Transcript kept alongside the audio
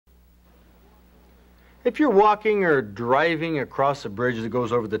If you're walking or driving across a bridge that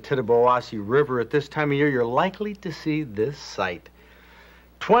goes over the Tittawabassee River at this time of year, you're likely to see this sight.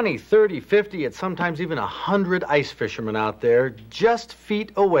 20, 30, 50, and sometimes even 100 ice fishermen out there just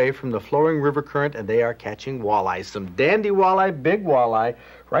feet away from the flowing river current, and they are catching walleye. Some dandy walleye, big walleye,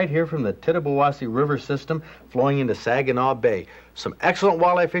 right here from the Tittawabassee River system flowing into Saginaw Bay. Some excellent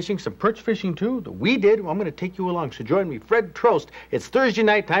walleye fishing, some perch fishing too, that we did. I'm going to take you along, so join me, Fred Trost. It's Thursday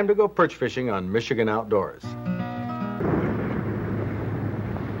night, time to go perch fishing on Michigan Outdoors.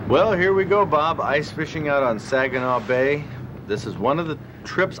 Well, here we go, Bob, ice fishing out on Saginaw Bay. This is one of the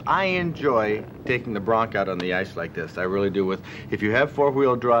trips I enjoy, taking the bronc out on the ice like this. I really do. If you have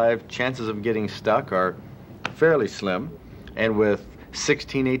four-wheel drive, chances of getting stuck are fairly slim. And with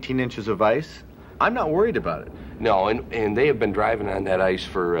 16, 18 inches of ice, I'm not worried about it. No, and they have been driving on that ice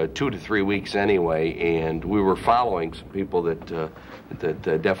for 2 to 3 weeks anyway, and we were following some people that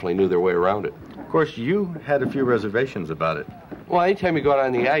definitely knew their way around it. Of course, you had a few reservations about it. Well, anytime you go out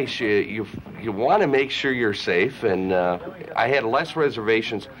on the ice, you want to make sure you're safe, and I had less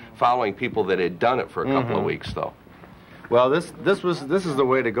reservations following people that had done it for a couple of weeks, though. Well, this is the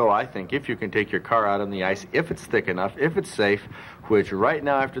way to go, I think, if you can take your car out on the ice, if it's thick enough, if it's safe, which right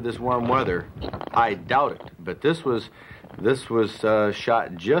now after this warm weather, I doubt it. But this was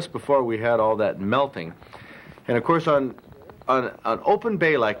shot just before we had all that melting. And of course, on an open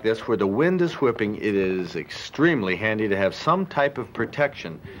bay like this, where the wind is whipping, it is extremely handy to have some type of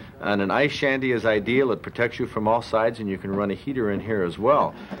protection. And an ice shanty is ideal. It protects you from all sides, and you can run a heater in here as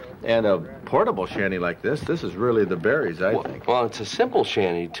well. And a portable shanty like this is really the berries, I think. Well, it's a simple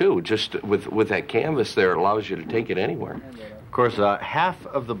shanty, too. Just with that canvas there, it allows you to take it anywhere. Of course, half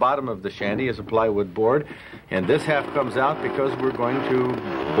of the bottom of the shanty is a plywood board, and this half comes out because we're going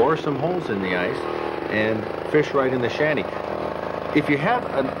to bore some holes in the ice and fish right in the shanty. If you have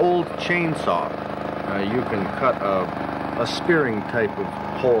an old chainsaw, you can cut a spearing type of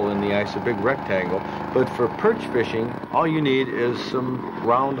hole in the ice, a big rectangle. But for perch fishing, all you need is some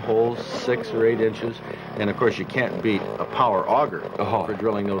round holes, 6 or 8 inches. And of course, you can't beat a power auger for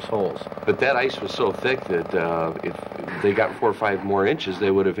drilling those holes. But that ice was so thick that if they got 4 or 5 more inches, they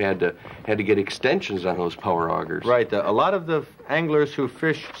would have had to get extensions on those power augers. Right. A lot of the anglers who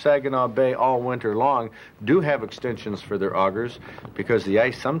fish Saginaw Bay all winter long do have extensions for their augers, because the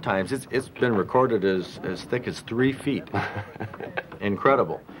ice sometimes, it's been recorded as thick as 3 feet.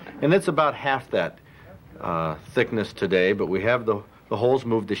 Incredible. And it's about half that thickness today, but we have the holes,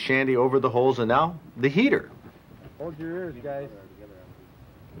 moved the shanty over the holes, and now the heater. Hold your ears, guys.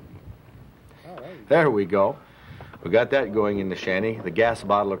 There we go. We got that going in the shanty. The gas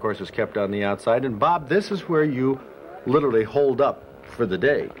bottle, of course, is kept on the outside. And Bob, this is where you literally holed up for the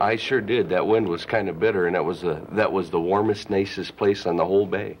day. I sure did. That wind was kind of bitter, and that was the warmest, nicest place on the whole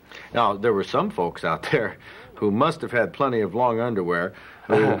bay. Now, there were some folks out there who must have had plenty of long underwear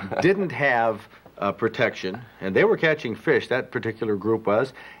who didn't have protection, and they were catching fish, that particular group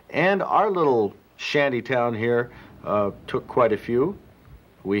was. And our little shanty town here took quite a few.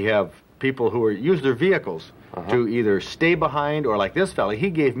 We have people who use their vehicles to either stay behind, or like this fella, he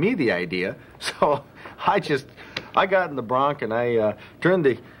gave me the idea. So I got in the bronc and I turned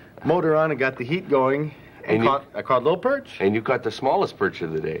the motor on and got the heat going. And I caught a little perch. And you caught the smallest perch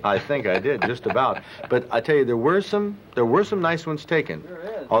of the day. I think I did, just about. But I tell you, there were some nice ones taken,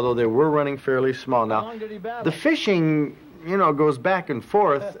 although they were running fairly small. Now, the fishing, goes back and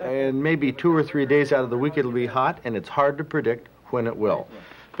forth, and maybe 2 or 3 days out of the week it'll be hot, and it's hard to predict when it will.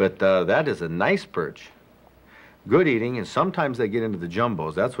 But that is a nice perch. Good eating, and sometimes they get into the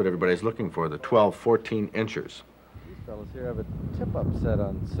jumbos. That's what everybody's looking for, the 12, 14 inchers. These fellas here have a tip-up set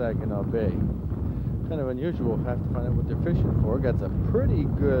on Saginaw Bay. Kind of unusual. We'll have to find out what they're fishing for. Got a pretty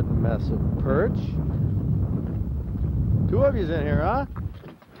good mess of perch. 2 of you's in here, huh?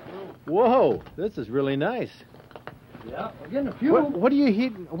 Whoa, this is really nice. Yeah, we're getting a few. What are you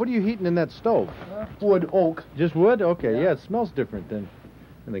heating in that stove? Wood, oak. Just wood? Okay, yeah, it smells different than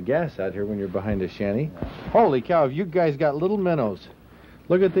the gas out here when you're behind a shanty. Holy cow, you guys got little minnows.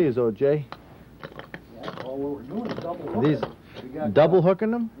 Look at these, OJ. Yeah, well, what we're doing is double hooking. These double hooking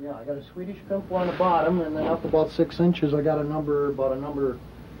them? Yeah, I got a Swedish pimple on the bottom, and then up about 6 inches, I got a number, well,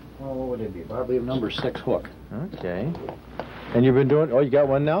 what would it be? Probably a number 6 hook. Okay. And you've been doing, you got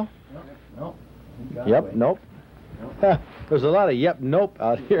one now? No. Yep, nope. There's a lot of yep, nope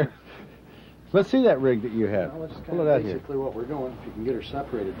out here. Let's see that rig that you have. Well, that's Pull it out here. basically what we're doing. If you can get her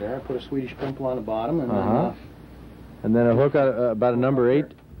separated there, I put a Swedish pimple on the bottom, and and then a hook out about a number 8,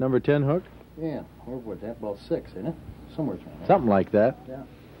 number 10 hook? Yeah, where would that? About 6, isn't it? Somewhere around there. Something like that. Yeah.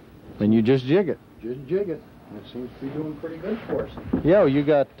 And you just jig it. Just jig it. It seems to be doing pretty good for us. Yeah, well, you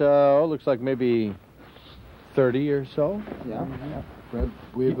got, looks like maybe 30 or so. Yeah. Fred,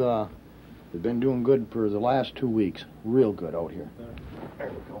 we've been doing good for the last 2 weeks. Real good out here.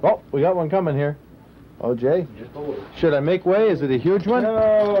 Oh, we got one coming here. Oh, Jay. Should I make way? Is it a huge one?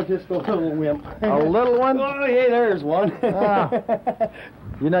 No, just a little wimp. A little one? Oh, hey, there's one.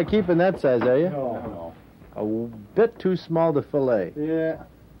 You're not keeping that size, are you? No. A bit too small to fillet. Yeah.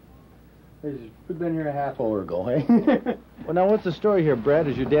 We've been here a half hour ago, hey? Well, now, what's the story here, Brad?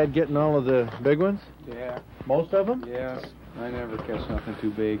 Is your dad getting all of the big ones? Yeah. Most of them? Yeah. I never catch nothing too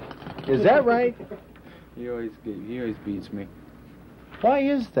big. Is that right? He always beats me. Why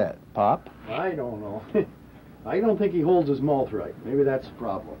is that, Pop? I don't know. I don't think he holds his mouth right. Maybe that's the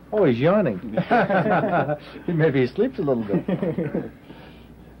problem. Oh, he's yawning. Maybe he sleeps a little bit.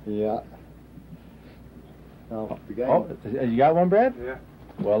 Yeah. Now, the guy... Oh, you got one, Brad? Yeah.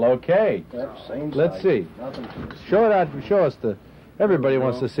 Well, okay. Same Let's size. see. Nothing too Show it out. Show us the... Everybody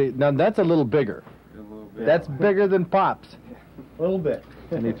wants to see. Now, that's a little bigger. A little bit. That's bigger than Pop's. A little bit.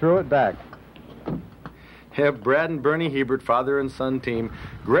 And he threw it back. Yeah, Brad and Bernie Hebert, father and son team,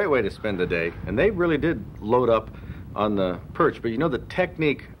 great way to spend the day. And they really did load up on the perch. But you know the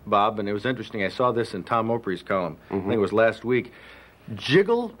technique, Bob, and it was interesting. I saw this in Tom Oprey's column. I think it was last week.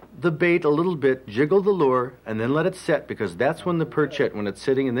 Jiggle the bait a little bit, jiggle the lure, and then let it set, because that's when the perch hit, when it's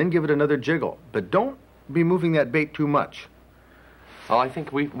sitting, and then give it another jiggle. But don't be moving that bait too much. Well, I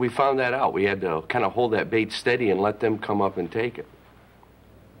think we found that out. We had to kind of hold that bait steady and let them come up and take it.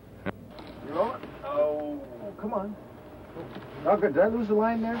 You know what? Oh, come on. Oh, good. Did I lose the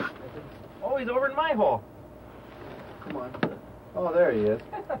line there? Oh, he's over in my hole. Come on. Oh, there he is.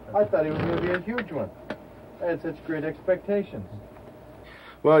 I thought he was going to be a huge one. I had such great expectations.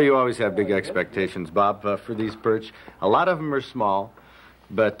 Well, you always have big expectations, Bob, for these perch. A lot of them are small,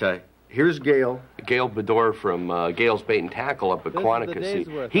 but here's Gail. Gail Bedore from Gail's Bait and Tackle up at This is the Quantico. day's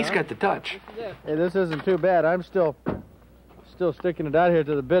worth, He's huh? got the touch. Hey, this isn't too bad. I'm still sticking it out here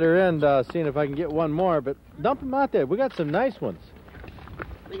to the bitter end, seeing if I can get one more. But dump them out there. We got some nice ones.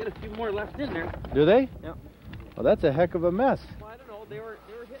 They got a few more left in there. Do they? Yep. Well, that's a heck of a mess. Well, I don't know. They were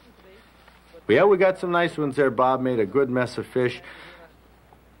hitting today. Yeah, we got some nice ones there. Bob made a good mess of fish.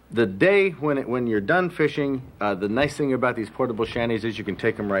 The day when you're done fishing, the nice thing about these portable shanties is you can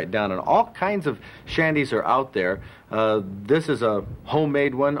take them right down. And all kinds of shanties are out there. This is a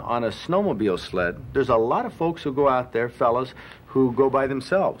homemade one on a snowmobile sled. There's a lot of folks who go out there, fellas, who go by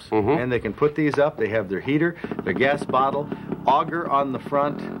themselves. And they can put these up. They have their heater, their gas bottle, auger on the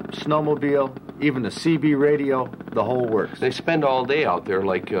front, snowmobile, even a CB radio, the whole works. They spend all day out there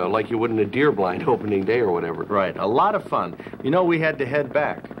like you would in a deer blind opening day or whatever. Right, a lot of fun. You know, we had to head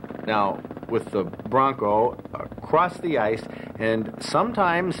back. Now, with the Bronco, across the ice, and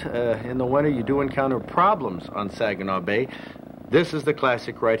sometimes in the winter you do encounter problems on Saginaw Bay. This is the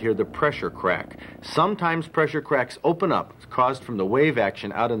classic right here, the pressure crack. Sometimes pressure cracks open up. It's caused from the wave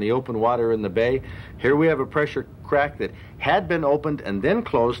action out in the open water in the bay. Here we have a pressure crack that had been opened and then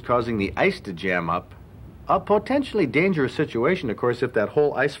closed, causing the ice to jam up. A potentially dangerous situation, of course, if that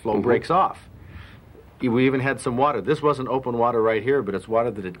whole ice flow breaks off. We even had some water. This wasn't open water right here, but it's water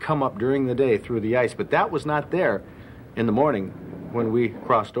that had come up during the day through the ice. But that was not there in the morning when we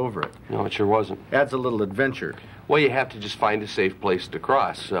crossed over it. No, it sure wasn't. Adds a little adventure. Well, you have to just find a safe place to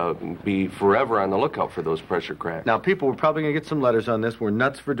cross. Be forever on the lookout for those pressure cracks. Now, people were probably going to get some letters on this. We're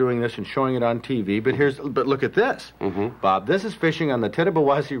nuts for doing this and showing it on TV. But look at this. Bob, this is fishing on the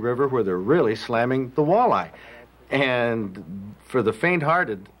Tittawabassee River where they're really slamming the walleye. And for the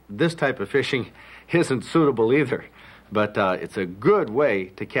faint-hearted, this type of fishing isn't suitable either. But it's a good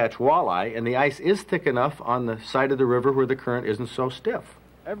way to catch walleye, and the ice is thick enough on the side of the river where the current isn't so stiff.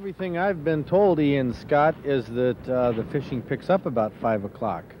 Everything I've been told, Ian Scott, is that the fishing picks up about 5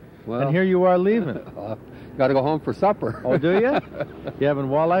 o'clock. Well, and here you are leaving. Got to go home for supper. Oh, do you? You having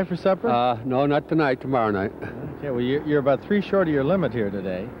walleye for supper? No, not tonight. Tomorrow night. Okay, well, you're about 3 short of your limit here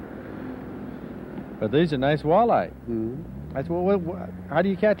today. But these are nice walleye. That's, how do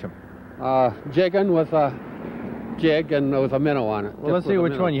you catch them? Jigging with a jig and with a minnow on it. Well, let's see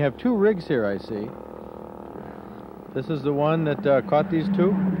which one. You have 2 rigs here, I see. This is the one that caught these 2?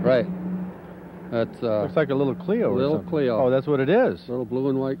 Right. That's looks like a little Clio. Little or something. Clio. Oh, that's what it is. Little blue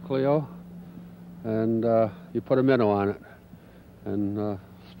and white Clio, and you put a minnow on it, and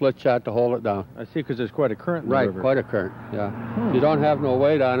split shot to hold it down. I see, because there's quite a current in the Right, river. quite a current. Yeah. If you don't have no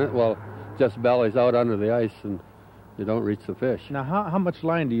weight on it, well, just bellies out under the ice, and you don't reach the fish. Now, how much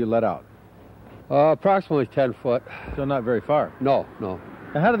line do you let out? Approximately 10 foot. So not very far. No. Now,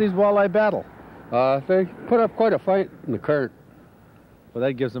 how do these walleye battle? They put up quite a fight in the current. Well,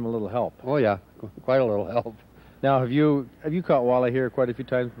 that gives them a little help. Oh, yeah, quite a little help. Now, have you caught walleye here quite a few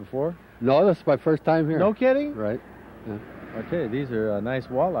times before? No, this is my first time here. No kidding? Right. Yeah. Okay, these are nice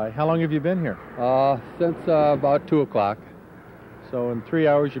walleye. How long have you been here? Since about 2 o'clock. So in 3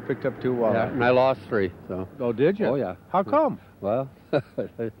 hours you picked up 2 walleye. Yeah, and I lost 3. So. Oh, did you? Oh, yeah. How come? Well,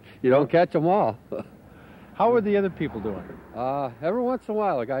 you don't catch them all. How are the other people doing? Every once in a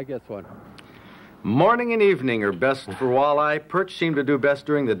while, a guy gets one. Morning and evening are best for walleye. Perch seem to do best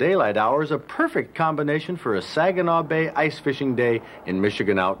during the daylight hours, a perfect combination for a Saginaw Bay ice fishing day in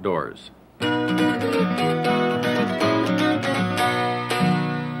Michigan outdoors.